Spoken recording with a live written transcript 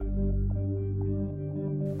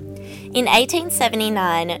In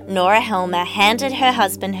 1879, Nora Helmer handed her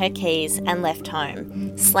husband her keys and left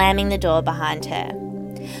home, slamming the door behind her.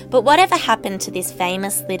 But whatever happened to this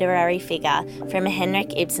famous literary figure from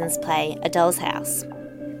Henrik Ibsen's play A Doll's House?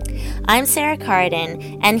 I'm Sarah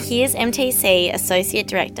Corridon, and here's MTC Associate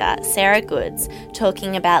Director Sarah Goods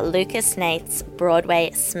talking about Lucas Hnath's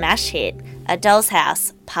Broadway smash hit, A Doll's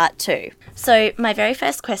House Part 2. So my very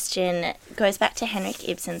first question goes back to Henrik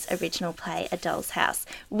Ibsen's original play, A Doll's House.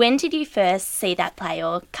 When did you first see that play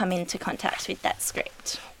or come into contact with that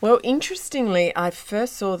script? Well, interestingly, I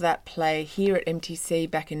first saw that play here at MTC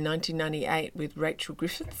back in 1998 with Rachel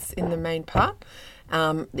Griffiths in the main part,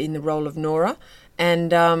 in the role of Nora.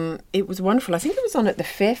 And it was wonderful. I think it was on at the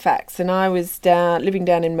Fairfax, and I was living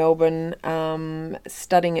down in Melbourne,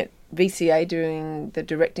 studying at VCA, doing the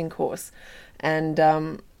directing course, and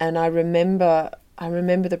I remember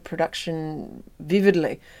the production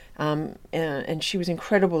vividly, and she was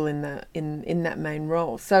incredible in that main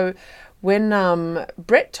role. So when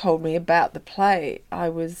Brett told me about the play, I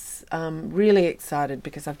was really excited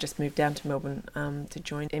because I've just moved down to Melbourne to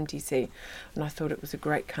join MTC, and I thought it was a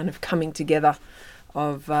great kind of coming together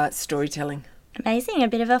of storytelling. Amazing, a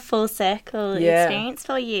bit of a full circle experience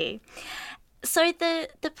for you. So the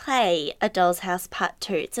play, A Doll's House Part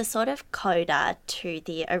 2, it's a sort of coda to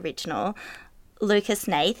the original. Lucas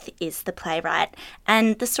Hnath is the playwright,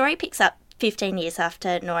 and the story picks up 15 years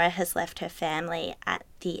after Nora has left her family at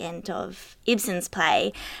the end of Ibsen's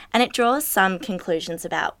play, and it draws some conclusions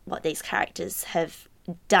about what these characters have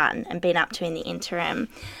done and been up to in the interim.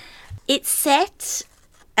 It's set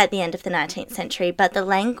at the end of the 19th century, but the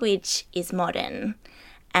language is modern,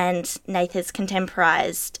 and Hnath has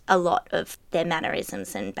contemporised a lot of their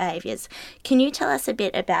mannerisms and behaviours. Can you tell us a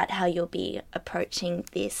bit about how you'll be approaching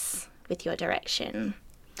this with your direction?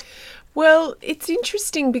 Well, it's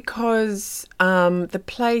interesting because the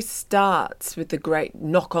play starts with the great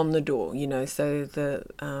knock on the door, so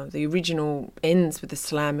the original ends with the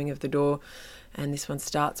slamming of the door, and this one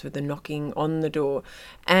starts with the knocking on the door.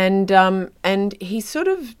 And he sort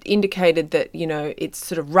of indicated that, it's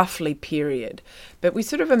sort of roughly period. But we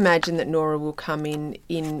sort of imagine that Nora will come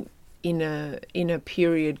in a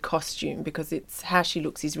period costume, because it's how she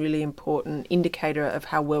looks is really important indicator of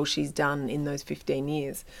how well she's done in those 15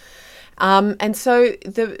 years. And so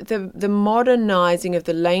the modernising of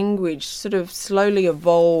the language sort of slowly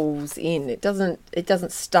evolves in. It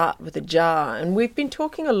doesn't start with a jar. And we've been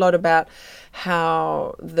talking a lot about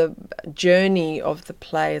how the journey of the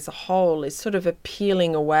play as a whole is sort of a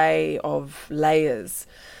peeling away of layers.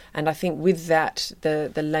 And I think with that,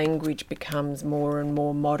 the language becomes more and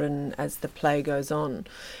more modern as the play goes on.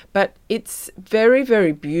 But it's very,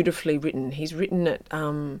 very beautifully written. He's written it...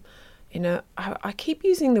 I keep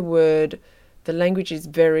using the word, the language is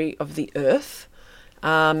very of the earth.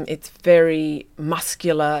 It's very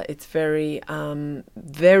muscular. It's very,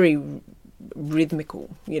 very rhythmical,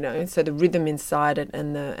 So the rhythm inside it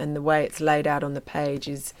and the way it's laid out on the page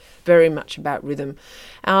is very much about rhythm.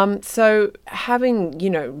 So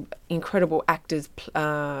having, incredible actors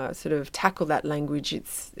sort of tackle that language,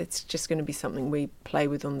 it's just going to be something we play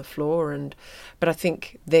with on the floor. But I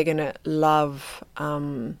think they're going to love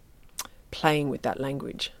playing with that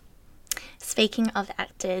language. Speaking of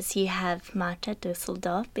actors, you have Marta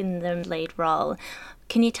Dusseldorp in the lead role.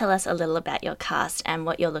 Can you tell us a little about your cast and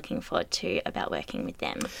what you're looking forward to about working with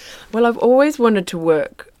them? Well, I've always wanted to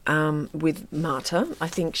work with Marta. I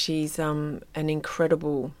think she's an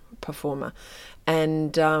incredible performer.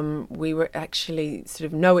 And we were actually sort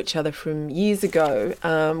of know each other from years ago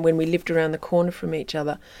when we lived around the corner from each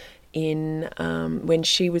other when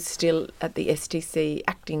she was still at the STC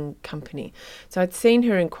acting company. So I'd seen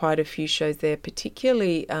her in quite a few shows there,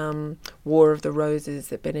 particularly War of the Roses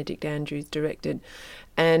that Benedict Andrews directed.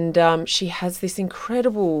 And she has this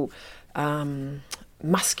incredible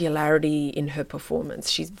muscularity in her performance.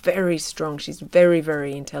 She's very strong. She's very,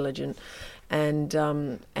 very intelligent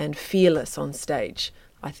and fearless on stage,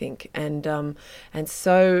 I think. And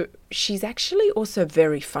so she's actually also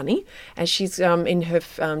very funny, and she's in her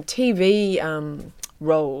TV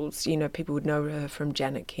roles. People would know her from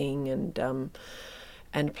Janet King and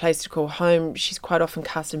A Place to Call Home. She's quite often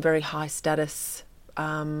cast in very high status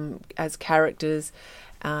as characters,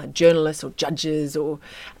 journalists or judges,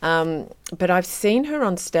 but I've seen her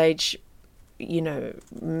on stage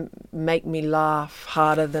make me laugh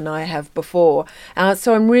harder than I have before.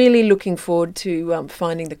 So I'm really looking forward to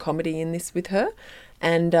finding the comedy in this with her,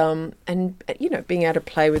 and being able to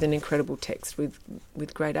play with an incredible text with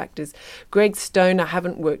great actors. Greg Stone I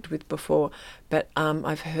haven't worked with before, but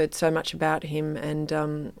I've heard so much about him, and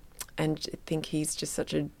think he's just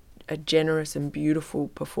such a a generous and beautiful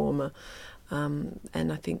performer. And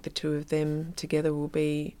I think the two of them together will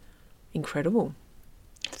be incredible.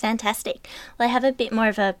 Fantastic. Well, I have a bit more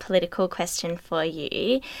of a political question for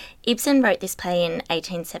you. Ibsen wrote this play in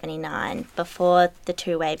 1879, before the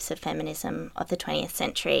two waves of feminism of the 20th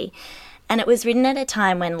century, and it was written at a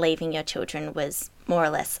time when leaving your children was more or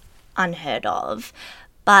less unheard of.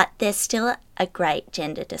 But there's still a great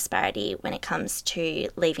gender disparity when it comes to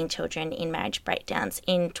leaving children in marriage breakdowns.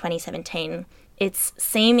 In 2017, it's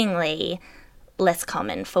seemingly less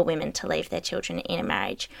common for women to leave their children in a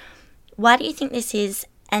marriage. Why do you think this is,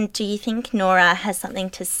 and do you think Nora has something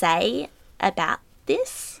to say about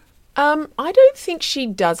this? I don't think she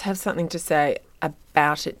does have something to say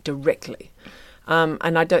about it directly.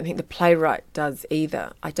 And I don't think the playwright does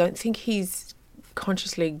either. I don't think he's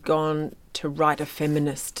consciously gone to write a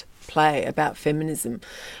feminist play about feminism.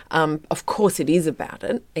 Of course it is about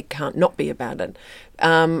it. It can't not be about it.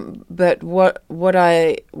 But what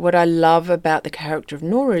I love about the character of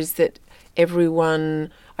Nora is that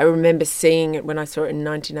everyone, I remember seeing it when I saw it in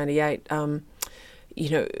 1998,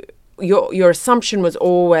 your assumption was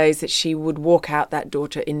always that she would walk out that door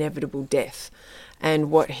to inevitable death.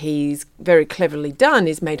 And what he's very cleverly done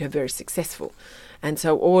is made her very successful. And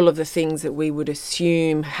so all of the things that we would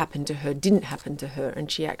assume happened to her didn't happen to her,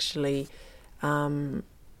 and she actually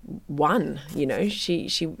won. She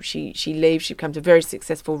leaves, she becomes a very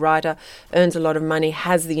successful writer, earns a lot of money,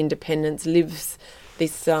 has the independence, lives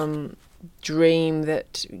this dream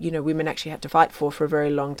that women actually had to fight for a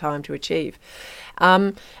very long time to achieve.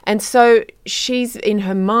 And so she's, in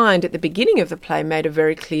her mind at the beginning of the play, made a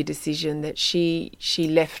very clear decision that she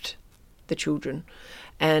left the children.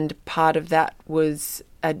 And part of that was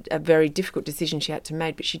a very difficult decision she had to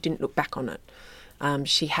make, but she didn't look back on it.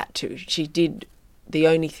 She had to. She did the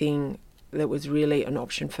only thing that was really an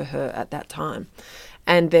option for her at that time.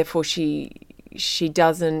 And therefore she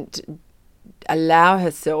doesn't allow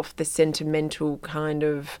herself the sentimental kind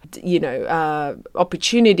of,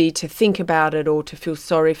 opportunity to think about it or to feel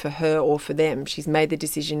sorry for her or for them. She's made the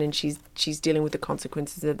decision, and she's dealing with the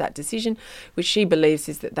consequences of that decision, which she believes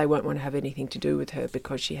is that they won't want to have anything to do with her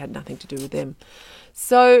because she had nothing to do with them.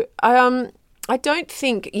 So I don't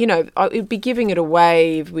think, it would be giving it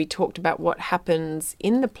away if we talked about what happens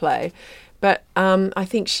in the play, but I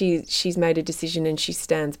think she's made a decision and she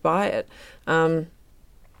stands by it.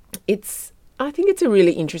 I think it's a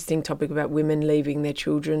really interesting topic about women leaving their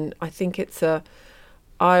children. I think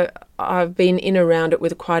I've been in around it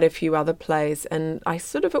with quite a few other plays, and I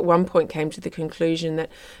sort of at one point came to the conclusion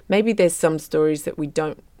that maybe there's some stories that we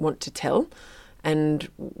don't want to tell,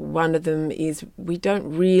 and one of them is we don't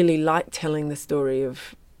really like telling the story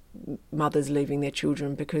of mothers leaving their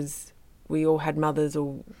children because we all had mothers,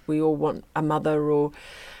 or we all want a mother,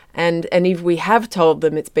 And if we have told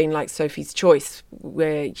them, it's been like Sophie's Choice,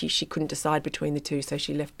 where she couldn't decide between the two, so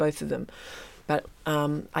she left both of them. But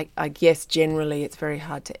I guess generally it's very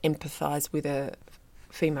hard to empathise with a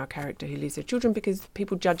female character who leaves her children because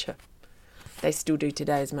people judge her. They still do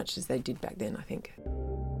today as much as they did back then, I think.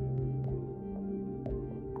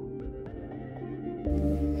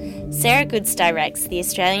 Sarah Goods directs the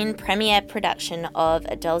Australian premiere production of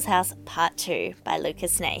A Doll's House Part 2 by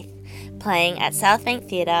Lucas Hnath, playing at Southbank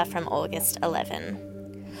Theatre from August 11.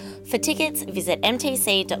 For tickets, visit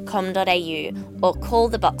mtc.com.au or call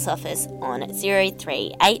the box office on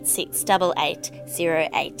 03 8688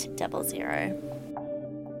 0800.